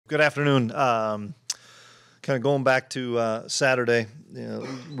Good afternoon. Kind of going back to Saturday,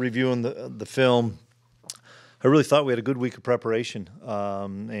 reviewing the film. I really thought we had a good week of preparation,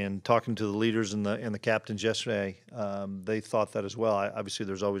 and talking to the leaders and the captains yesterday, they thought that as well. Obviously,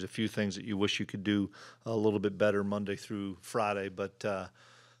 there's always a few things that you wish you could do a little bit better Monday through Friday, but the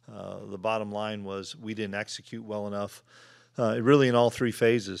bottom line was we didn't execute well enough. Really in all three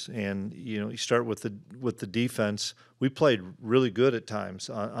phases, and you start with the defense. We played really good at times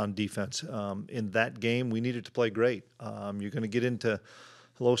on defense. In that game, we needed to play great. You're going to get into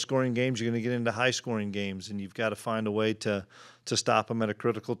low-scoring games. You're going to get into high-scoring games, and you've got to find a way to stop them at a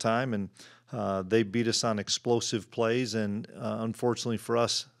critical time. And they beat us on explosive plays, and unfortunately for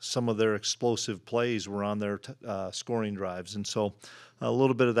us, some of their explosive plays were on their scoring drives. And so, a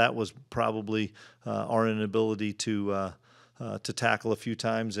little bit of that was probably our inability to tackle a few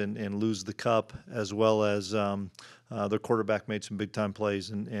times and lose the cup, as well as their quarterback made some big-time plays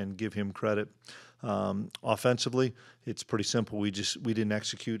and give him credit. Offensively, it's pretty simple. We didn't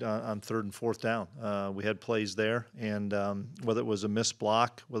execute on third and fourth down. We had plays there, and whether it was a missed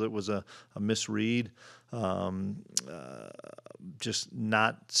block, whether it was a misread, just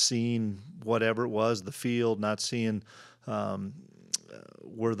not seeing whatever it was, the field, not seeing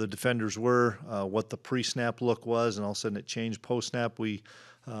where the defenders were, what the pre-snap look was, and all of a sudden it changed post-snap. We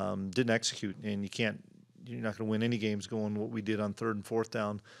didn't execute, and you're not going to win any games going what we did on third and fourth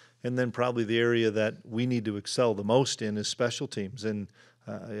down. And then probably the area that we need to excel the most in is special teams. And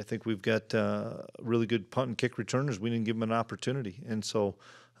I think we've got really good punt and kick returners. We didn't give them an opportunity. And so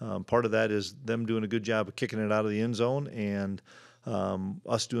part of that is them doing a good job of kicking it out of the end zone, and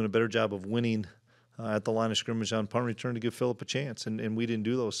us doing a better job of winning at the line of scrimmage on punt return to give Phillip a chance. And we didn't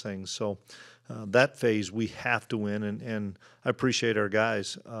do those things. So that phase we have to win. And I appreciate our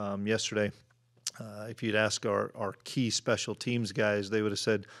guys yesterday. If you'd ask our key special teams guys, they would have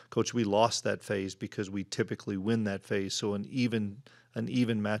said, Coach, we lost that phase because we typically win that phase. So an even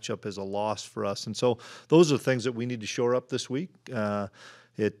matchup is a loss for us. And so those are things that we need to shore up this week.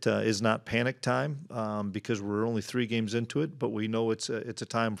 It is not panic time because we're only 3 games into it, but we know it's a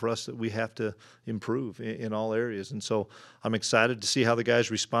time for us that we have to improve in all areas. And so I'm excited to see how the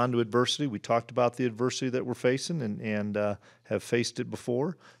guys respond to adversity. We talked about the adversity that we're facing and have faced it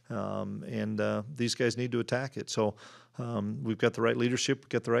before, and these guys need to attack it. So we've got the right leadership, we've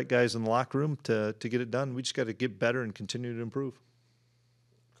got the right guys in the locker room to get it done. We just got to get better and continue to improve.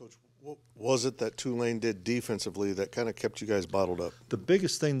 Coach, what was it that Tulane did defensively that kind of kept you guys bottled up? The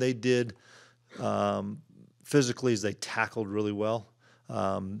biggest thing they did physically is they tackled really well.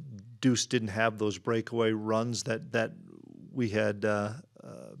 Deuce didn't have those breakaway runs that we had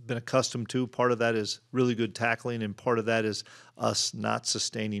been accustomed to. Part of that is really good tackling, and part of that is us not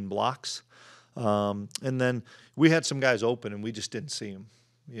sustaining blocks. And then we had some guys open, and we just didn't see them.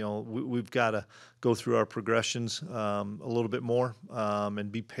 We've got to go through our progressions a little bit more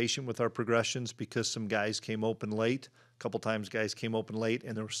and be patient with our progressions, because some guys came open late. A couple times guys came open late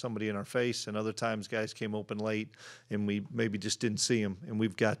and there was somebody in our face, and other times guys came open late and we maybe just didn't see them. And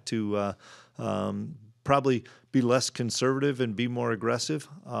we've got to probably be less conservative and be more aggressive.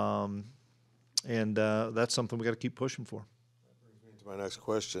 And that's something we got to keep pushing for. That brings me to my next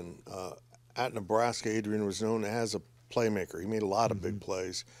question. At Nebraska, Adrian was known as a playmaker. He made a lot of big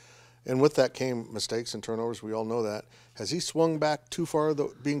plays. And with that came mistakes and turnovers. We all know that. Has he swung back too far,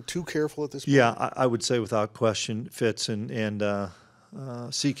 though, being too careful at this point? Yeah, I would say without question, Fitz. And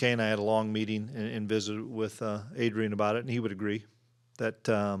CK and I had a long meeting and visited with Adrian about it, and he would agree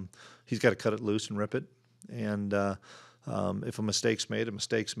that he's got to cut it loose and rip it. And if a mistake's made, a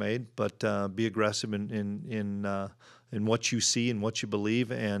mistake's made. But be aggressive in what you see and what you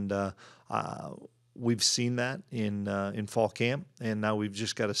believe. And we've seen that in fall camp, and now we've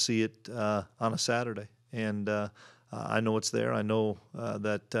just got to see it on a Saturday. And I know it's there. I know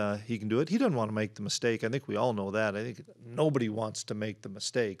that he can do it. He doesn't want to make the mistake. I think we all know that. I think nobody wants to make the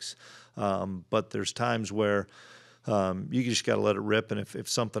mistakes. But there's times where you just got to let it rip, and if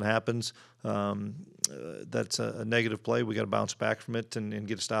something happens that's a negative play, we got to bounce back from it and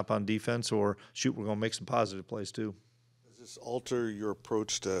get a stop on defense, or shoot, we're going to make some positive plays too. Does this alter your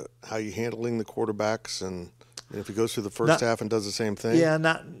approach to how you're handling the quarterbacks, and if he goes through the first half and does the same thing? Yeah,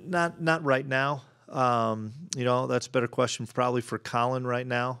 not right now. That's a better question probably for Colin right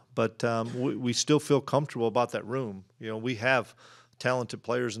now. But we still feel comfortable about that room. We have talented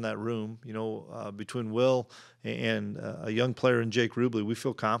players in that room. Between Will and a young player in Jake Rubley, we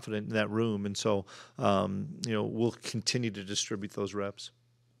feel confident in that room. And so, we'll continue to distribute those reps.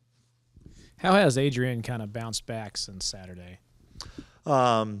 How has Adrian kind of bounced back since Saturday?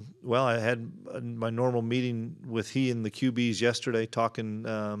 Well, I had my normal meeting with he and the QBs yesterday, talking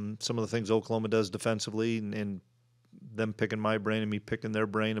some of the things Oklahoma does defensively, and them picking my brain and me picking their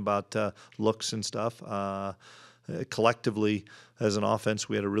brain about looks and stuff. Collectively, as an offense,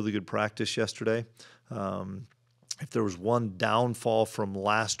 we had a really good practice yesterday. If there was one downfall from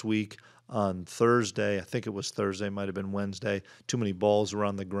last week on Thursday, I think it was Thursday, might have been Wednesday, too many balls were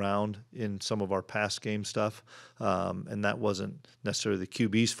on the ground in some of our pass game stuff. And that wasn't necessarily the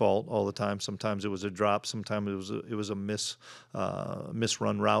QB's fault all the time. Sometimes it was a drop, sometimes it was a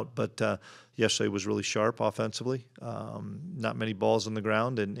misrun route. But yesterday was really sharp offensively. Not many balls on the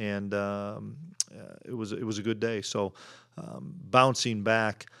ground, and it was a good day. So bouncing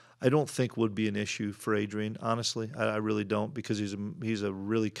back, I don't think would be an issue for Adrian. Honestly, I really don't, because he's a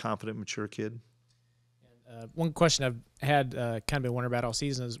really confident, mature kid. One question I've had kind of been wondering about all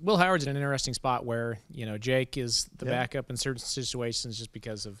season is Will Howard's in an interesting spot where, Jake is the backup in certain situations just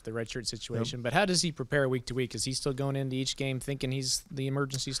because of the redshirt situation. Yep. But how does he prepare week to week? Is he still going into each game thinking he's the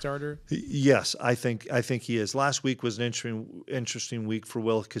emergency starter? Yes, I think he is. Last week was an interesting week for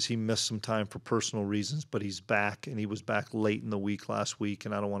Will because he missed some time for personal reasons, but he's back, and he was back late in the week last week,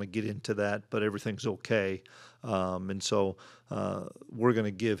 and I don't want to get into that, but everything's okay. And so we're going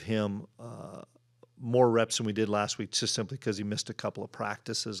to give him more reps than we did last week, just simply because he missed a couple of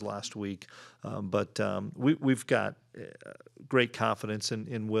practices last week. But we've got great confidence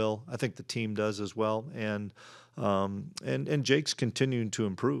in Will. I think the team does as well, and Jake's continuing to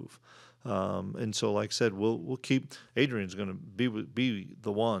improve. And so, like I said, we'll keep. Adrian's going to be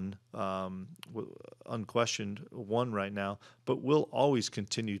the one, unquestioned one right now. But we'll always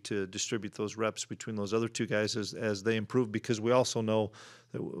continue to distribute those reps between those other two guys as they improve, because we also know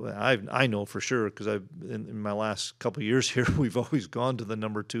that I know for sure, because in my last couple of years here, we've always gone to the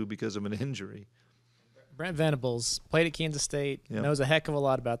number 2 because of an injury. Brent Venables played at Kansas State, knows a heck of a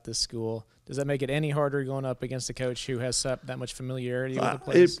lot about this school. Does that make it any harder going up against a coach who has that much familiarity with the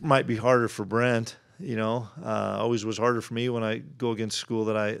place? It might be harder for Brent. Always was harder for me when I go against school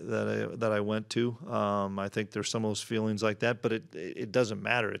that I went to. I think there's some of those feelings like that, but it doesn't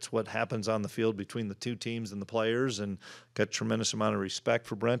matter. It's what happens on the field between the two teams and the players, and got a tremendous amount of respect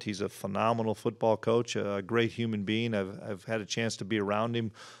for Brent. He's a phenomenal football coach, a great human being. I've had a chance to be around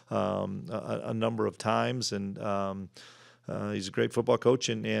him a number of times, and he's a great football coach,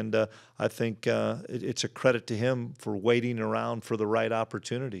 and I think it's a credit to him for waiting around for the right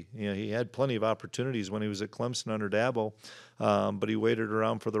opportunity. He had plenty of opportunities when he was at Clemson under Dabo, but he waited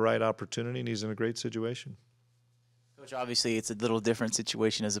around for the right opportunity, and he's in a great situation. Coach, obviously it's a little different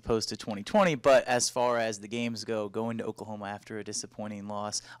situation as opposed to 2020, but as far as the games go, going to Oklahoma after a disappointing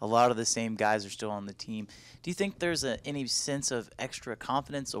loss, a lot of the same guys are still on the team. Do you think there's any sense of extra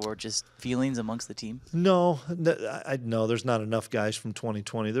confidence or just feelings amongst the team? No, there's not enough guys from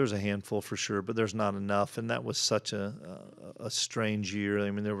 2020. There's a handful for sure, but there's not enough, and that was such a strange year. I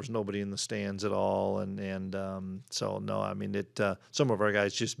mean, there was nobody in the stands at all, and so no, I mean, some of our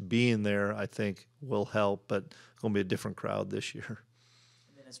guys just being there, I think, will help, but going to be a different crowd this year.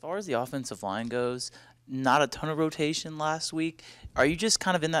 And then as far as the offensive line goes, not a ton of rotation last week. Are you just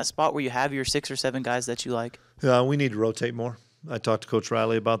kind of in that spot where you have your 6 or 7 guys that you like? Yeah, we need to rotate more. I talked to Coach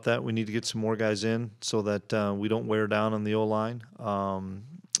Riley about that. We need to get some more guys in so that we don't wear down on the O-line.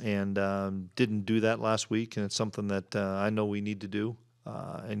 And didn't do that last week, and it's something that I know we need to do.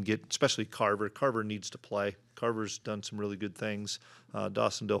 And get, especially Carver. Carver needs to play. Carver's done some really good things.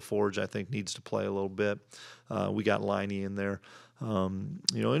 Dawson Del Forge, I think, needs to play a little bit. We got Liney in there.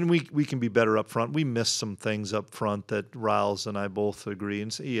 And we can be better up front. We missed some things up front that Riles and I both agree.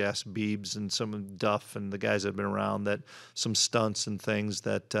 And he asked Beebs and some of Duff and the guys that have been around, that some stunts and things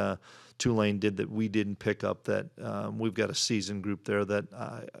that Tulane did that we didn't pick up, that we've got a seasoned group there that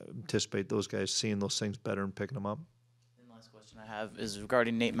I anticipate those guys seeing those things better and picking them up. I have is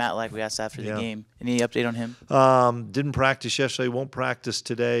regarding Nate Matlack. We asked after the game. Any update on him? Didn't practice yesterday. Won't practice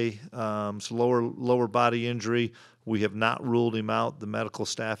today. So lower body injury. We have not ruled him out. The medical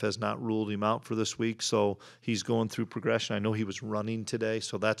staff has not ruled him out for this week. So he's going through progression. I know he was running today,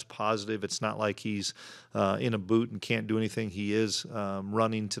 so that's positive. It's not like he's in a boot and can't do anything. He is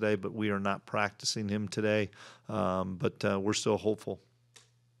running today, but we are not practicing him today. But we're still hopeful.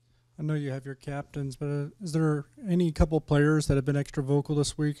 I know you have your captains, but is there any couple players that have been extra vocal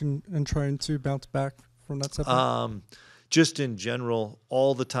this week and trying to bounce back from that setback? Just in general,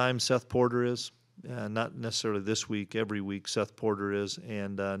 all the time Seth Porter is. Not necessarily this week, every week Seth Porter is,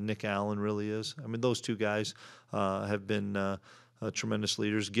 and Nick Allen really is. I mean, those two guys have been tremendous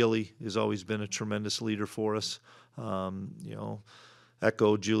leaders. Gilly has always been a tremendous leader for us.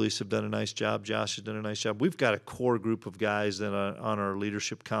 Echo, Julius have done a nice job. Josh has done a nice job. We've got a core group of guys that are on our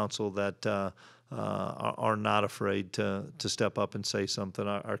leadership council that are not afraid to step up and say something.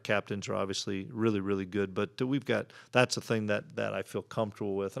 Our captains are obviously really, really good, but that's a thing that I feel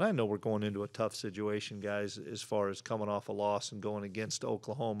comfortable with. And I know we're going into a tough situation, guys, as far as coming off a loss and going against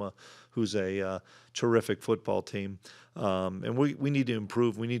Oklahoma, who's a terrific football team. And we need to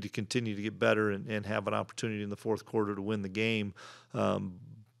improve. We need to continue to get better and have an opportunity in the fourth quarter to win the game.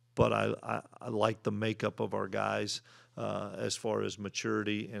 But I like the makeup of our guys as far as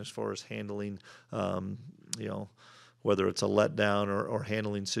maturity and as far as handling, whether it's a letdown or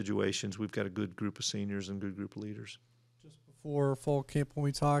handling situations. We've got a good group of seniors and good group of leaders. Just before fall camp when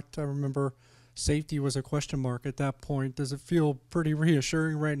we talked, I remember safety was a question mark at that point. Does it feel pretty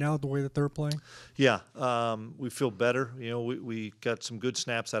reassuring right now the way that they're playing? Yeah, we feel better. We got some good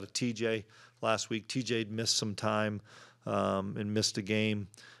snaps out of TJ last week. TJ missed some time and missed a game.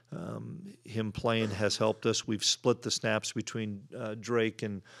 Him playing has helped us. We've split the snaps between Drake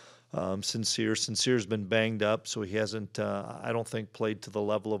and Sincere. Sincere's been banged up, so he hasn't, I don't think, played to the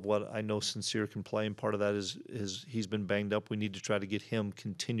level of what I know Sincere can play, and part of that is he's been banged up. We need to try to get him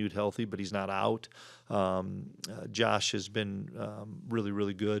continued healthy, but he's not out. Josh has been really,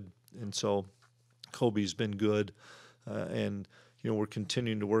 really good, and so Kobe's been good, and we're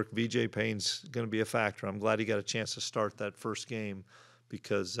continuing to work. VJ Payne's going to be a factor. I'm glad he got a chance to start that first game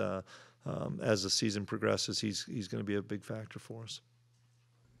because as the season progresses, he's going to be a big factor for us.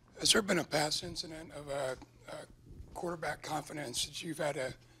 Has there been a past incident of a quarterback confidence that you've had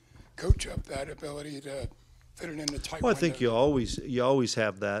to coach up that ability to fit it into tight Well, I think windows? you always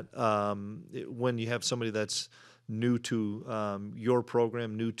have that when you have somebody that's new to your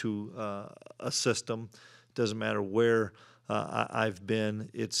program, new to a system. Doesn't matter where I've been.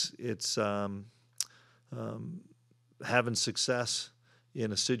 It's having success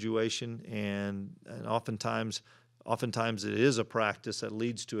in a situation, and oftentimes it is a practice that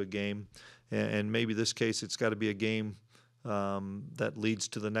leads to a game, and maybe this case it's got to be a game that leads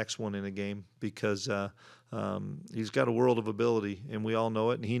to the next one in a game because he's got a world of ability, and we all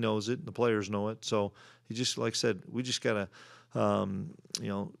know it, and he knows it, and the players know it. So he just, like I said, we just got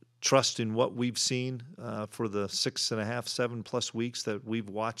to trust in what we've seen for the 6.5, 7+ weeks that we've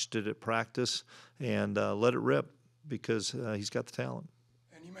watched it at practice, and let it rip because he's got the talent.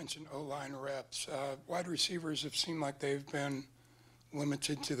 And you mentioned O-line reps. Wide receivers have seemed like they've been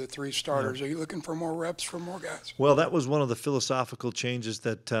limited to the 3 starters. Yeah. Are you looking for more reps from more guys? Well, that was one of the philosophical changes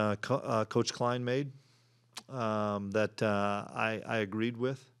that Coach Klein made that I agreed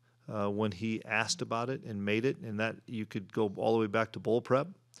with when he asked about it and made it, and that you could go all the way back to bowl prep.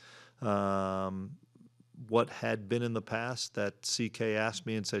 What had been in the past that CK asked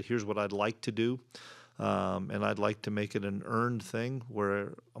me and said, here's what I'd like to do. And I'd like to make it an earned thing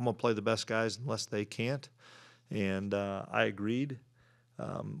where I'm going to play the best guys unless they can't. And I agreed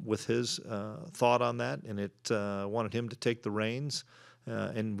with his thought on that, and it wanted him to take the reins.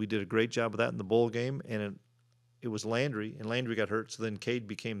 And we did a great job of that in the bowl game. And it was Landry, and Landry got hurt, so then Cade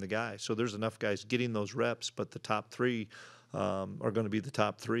became the guy. So there's enough guys getting those reps, but the top 3 are going to be the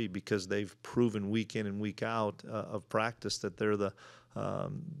top 3 because they've proven week in and week out of practice that they're the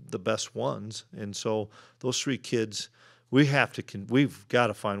best ones. And so those 3 kids, we've got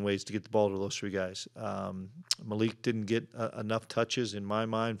to find ways to get the ball to those 3 guys. Malik didn't get enough touches in my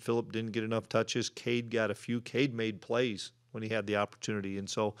mind. Phillip didn't get enough touches. Cade got a few. Cade made plays when he had the opportunity. And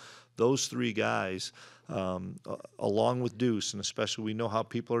so those 3 guys, along with Deuce, and especially we know how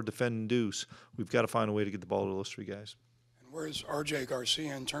people are defending Deuce, we've got to find a way to get the ball to those 3 guys. Where's R.J.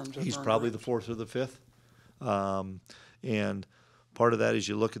 Garcia in terms of? He's probably the 4th or the 5th. And part of that is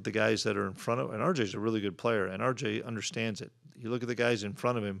you look at the guys that are in front of, and RJ's a really good player, and RJ understands it. You look at the guys in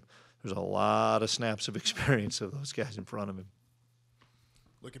front of him, there's a lot of snaps of experience of those guys in front of him.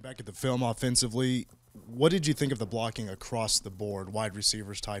 Looking back at the film offensively, what did you think of the blocking across the board, wide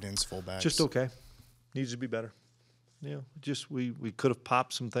receivers, tight ends, fullbacks? Just okay. Needs to be better. Just we could have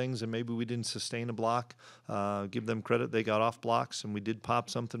popped some things, and maybe we didn't sustain a block. Give them credit; they got off blocks, and we did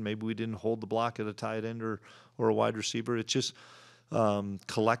pop something. Maybe we didn't hold the block at a tight end or a wide receiver. It's just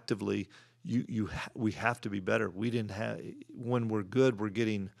collectively, we have to be better. We didn't have when we're good, we're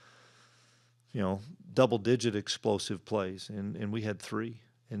getting double-digit explosive plays, and we had 3,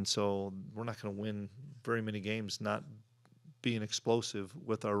 and so we're not going to win very many games not being explosive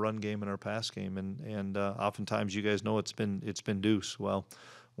with our run game and our pass game, and oftentimes you guys know it's been Deuce. Well,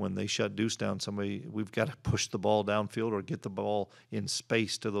 when they shut Deuce down, we've got to push the ball downfield or get the ball in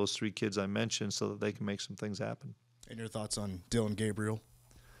space to those 3 kids I mentioned so that they can make some things happen. And your thoughts on Dylan Gabriel?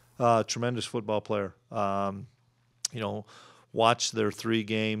 Tremendous football player. watched their 3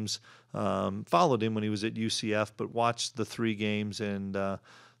 games, followed him when he was at UCF, but watched the 3 games and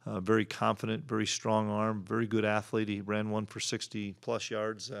very confident, very strong arm, very good athlete. He ran one for 60-plus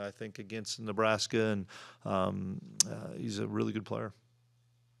yards, I think, against Nebraska, and he's a really good player.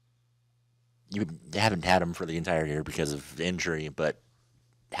 You haven't had him for the entire year because of injury, but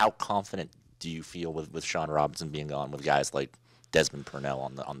how confident do you feel with Sean Robinson being gone with guys like Desmond Purnell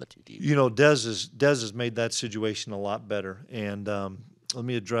on the 2 deep? You know, Dez has made that situation a lot better. And let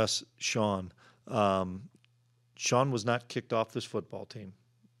me address Sean. Sean was not kicked off this football team.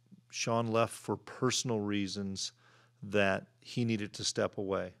 Sean left for personal reasons that he needed to step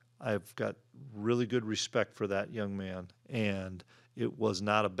away. I've got really good respect for that young man, and it was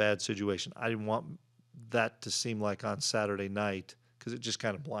not a bad situation. I didn't want that to seem like on Saturday night, because it just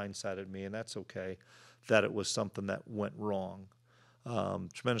kind of blindsided me, and that's okay, that it was something that went wrong.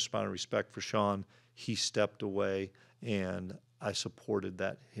 Tremendous amount of respect for Sean. He stepped away, and I supported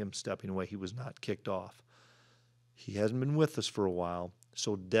that, him stepping away. He was not kicked off. He hasn't been with us for a while,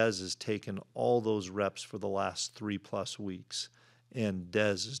 so Dez has taken all those reps for the last 3+ weeks, and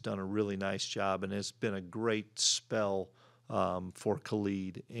Dez has done a really nice job, and it's been a great spell for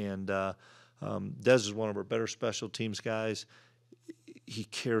Khalid. And Dez is one of our better special teams guys. He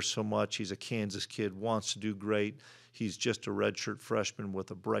cares so much. He's a Kansas kid, wants to do great. He's just a redshirt freshman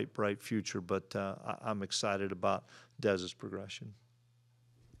with a bright, bright future, but I'm excited about Dez's progression.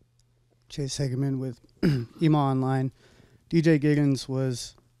 Chase Hageman with EMA-Online. DJ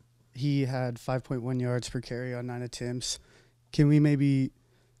Giggins he had 5.1 yards per carry on 9 attempts. Can we maybe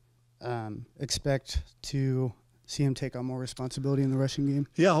expect to see him take on more responsibility in the rushing game?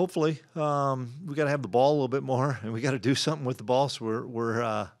 Yeah, hopefully. We got to have the ball a little bit more, and we got to do something with the ball. So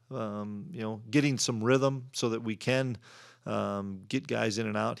we're getting some rhythm so that we can get guys in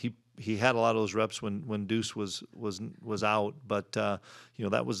and out. He had a lot of those reps when Deuce was out, but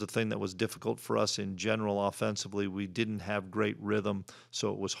that was the thing that was difficult for us in general offensively. We didn't have great rhythm,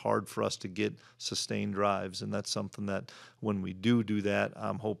 so it was hard for us to get sustained drives, and that's something that when we do that,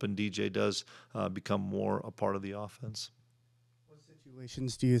 I'm hoping DJ does become more a part of the offense. What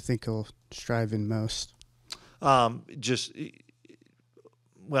situations do you think he'll strive in most?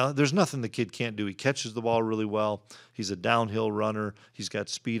 Well, there's nothing the kid can't do. He catches the ball really well. He's a downhill runner. He's got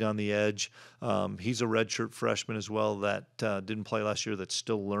speed on the edge. He's a redshirt freshman as well that didn't play last year, that's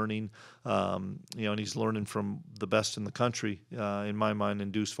still learning. And he's learning from the best in the country, in my mind,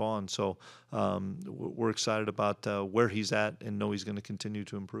 in Deuce Vaughn. So we're excited about where he's at and know he's going to continue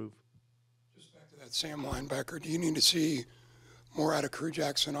to improve. Just back to that Sam linebacker, do you need to see more out of Crew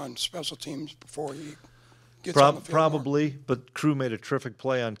Jackson on special teams before he gets on the field Probably, but Crew made a terrific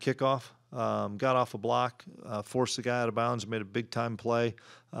play on kickoff. Got off a block, forced the guy out of bounds, made a big-time play.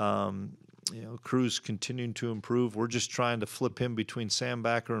 Crew's continuing to improve. We're just trying to flip him between Sam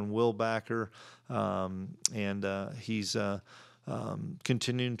Backer and Will Backer, and he's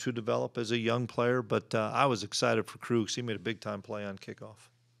continuing to develop as a young player. But I was excited for Crew because he made a big-time play on kickoff.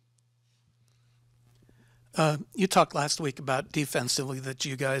 You talked last week about defensively that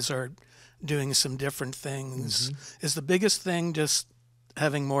you guys are doing some different things. Mm-hmm. Is the biggest thing just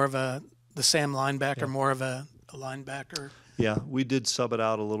having more of the Sam linebacker, more of a linebacker? Yeah, we did sub it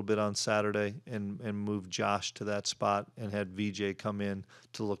out a little bit on Saturday and moved Josh to that spot and had VJ come in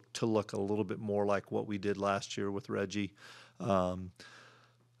to look a little bit more like what we did last year with Reggie.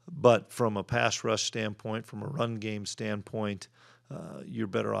 But from a pass rush standpoint, from a run game standpoint, you're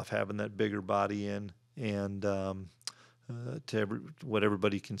better off having that bigger body in. And what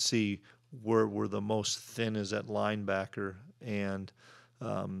everybody can see, we're the most thin is at linebacker, and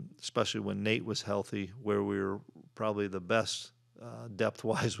especially when Nate was healthy, where we were probably the best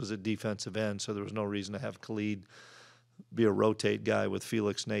depth-wise was at defensive end, so there was no reason to have Khalid be a rotate guy with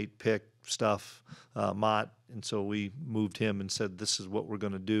Felix, Nate, Pick, Stuff, Mott, and so we moved him and said, this is what we're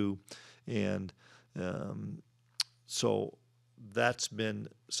going to do. And so that's been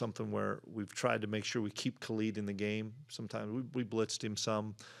something where we've tried to make sure we keep Khalid in the game. Sometimes we blitzed him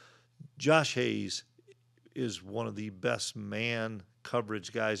some. Josh Hayes is one of the best man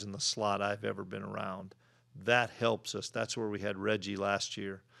coverage guys in the slot I've ever been around. That helps us. That's where we had Reggie last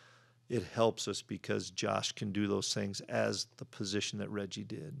year. It helps us because Josh can do those things as the position that Reggie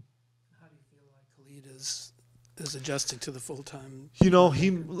did. How do you feel like Khalid is adjusting to the full-time?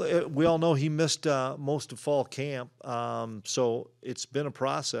 We all know he missed most of fall camp, so it's been a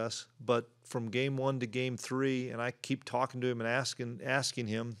process. But from game 1 to game 3, and I keep talking to him and asking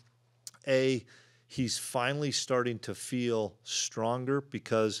him, he's finally starting to feel stronger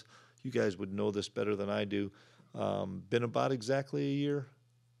because you guys would know this better than I do. Been about exactly a year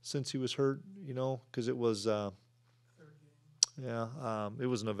since he was hurt, because it was It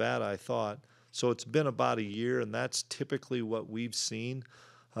was Nevada, I thought. So it's been about a year, and that's typically what we've seen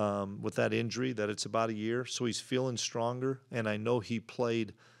with that injury, that it's about a year. So he's feeling stronger, and I know he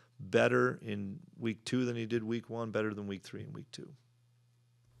played better in week 2 than he did week 1, better than week 3 and week 2.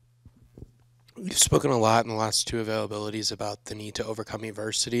 You've spoken a lot in the last 2 availabilities about the need to overcome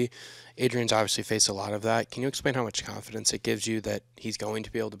adversity. Adrian's obviously faced a lot of that. Can you explain how much confidence it gives you that he's going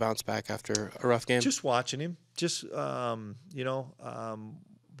to be able to bounce back after a rough game? Just watching him,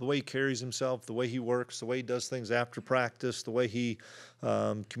 the way he carries himself, the way he works, the way he does things after practice, the way he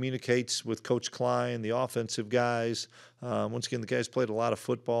communicates with Coach Klein, the offensive guys. Once again, the guy's played a lot of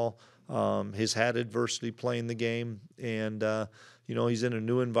football. He's had adversity playing the game, and he's in a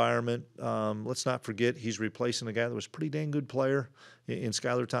new environment. Let's not forget he's replacing a guy that was a pretty dang good player in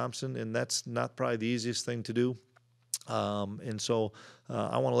Skylar Thompson, and that's not probably the easiest thing to do. So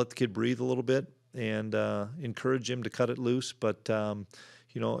I want to let the kid breathe a little bit and encourage him to cut it loose. But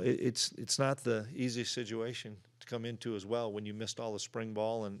it's not the easiest situation to come into as well when you missed all the spring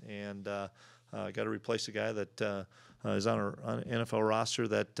ball and got to replace a guy that is on an NFL roster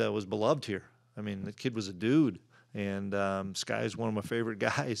that was beloved here. I mean, the kid was a dude. And Sky is one of my favorite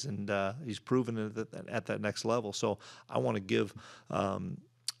guys, and he's proven it at that next level. So I want to give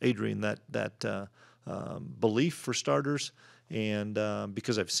Adrian that belief for starters, and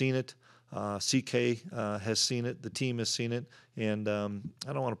because I've seen it, CK has seen it, the team has seen it, and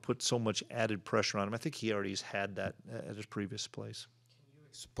I don't want to put so much added pressure on him. I think he already has had that at his previous place.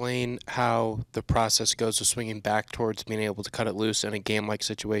 Explain how the process goes of swinging back towards being able to cut it loose in a game-like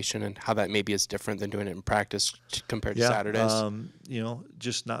situation, and how that maybe is different than doing it in practice compared to Saturdays.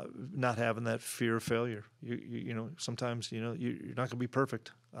 Just not having that fear of failure. Sometimes you're not going to be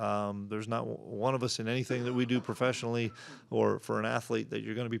perfect. There's not one of us in anything that we do professionally or for an athlete that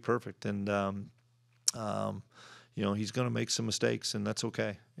you're going to be perfect, and he's going to make some mistakes, and that's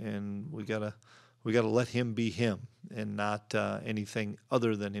okay. And we gotta let him be him and not anything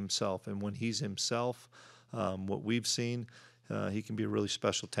other than himself. And when he's himself, what we've seen, he can be a really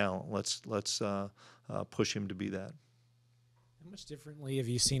special talent. Let's push him to be that. How much differently have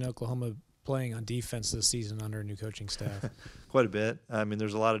you seen Oklahoma playing on defense this season under a new coaching staff? Quite a bit. I mean,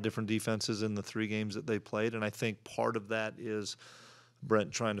 there's a lot of different defenses in the 3 games that they played, and I think part of that is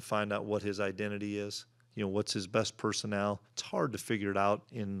Brent trying to find out what his identity is. What's his best personnel? It's hard to figure it out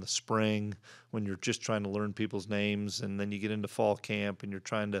in the spring when you're just trying to learn people's names, and then you get into fall camp and you're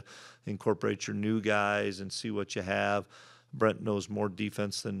trying to incorporate your new guys and see what you have. Brent knows more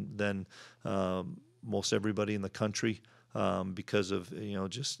defense than most everybody in the country because of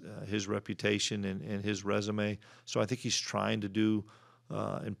his reputation and his resume. So I think he's trying to do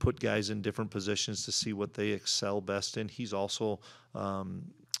and put guys in different positions to see what they excel best in. He's also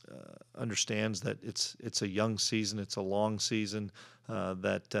understands that it's a young season, it's a long season,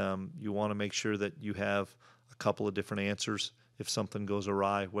 that you want to make sure that you have a couple of different answers if something goes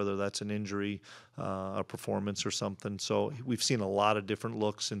awry, whether that's an injury, a performance, or something. So we've seen a lot of different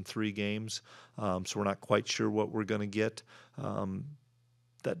looks in 3 games, so we're not quite sure what we're going to get.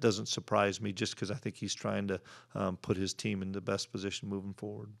 That doesn't surprise me just because I think he's trying to put his team in the best position moving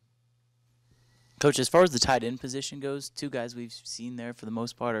forward. Coach, as far as the tight end position goes, 2 guys we've seen there for the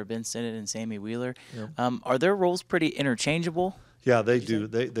most part are Ben Sinnott and Sammy Wheeler. Yep. Are their roles pretty interchangeable? Yeah, they do.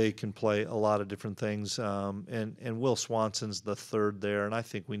 They can play a lot of different things. And Will Swanson's the 3rd there, and I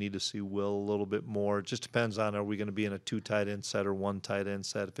think we need to see Will a little bit more. It just depends on, are we going to be in a 2 tight end set or 1 tight end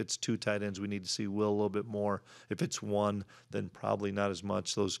set? If it's 2 tight ends, we need to see Will a little bit more. If it's 1, then probably not as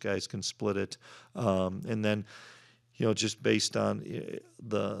much. Those guys can split it. And then just based on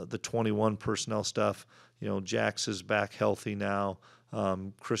the 21 personnel stuff, Jax is back healthy now.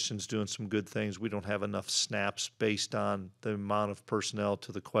 Christian's doing some good things. We don't have enough snaps based on the amount of personnel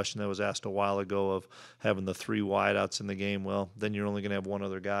to the question that was asked a while ago of having the 3 wideouts in the game. Well, then you're only going to have 1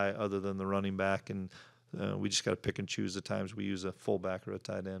 other guy other than the running back, and we just got to pick and choose the times we use a fullback or a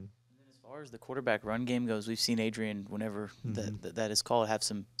tight end. As far as the quarterback run game goes, we've seen Adrian, whenever that is called, have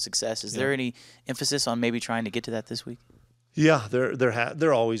some success. Is there any emphasis on maybe trying to get to that this week? Yeah,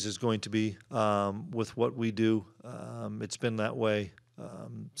 there always is going to be with what we do. It's been that way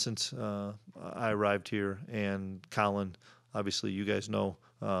since I arrived here, and Colin, obviously you guys know,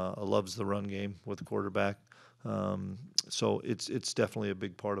 loves the run game with the quarterback. So it's definitely a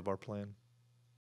big part of our plan.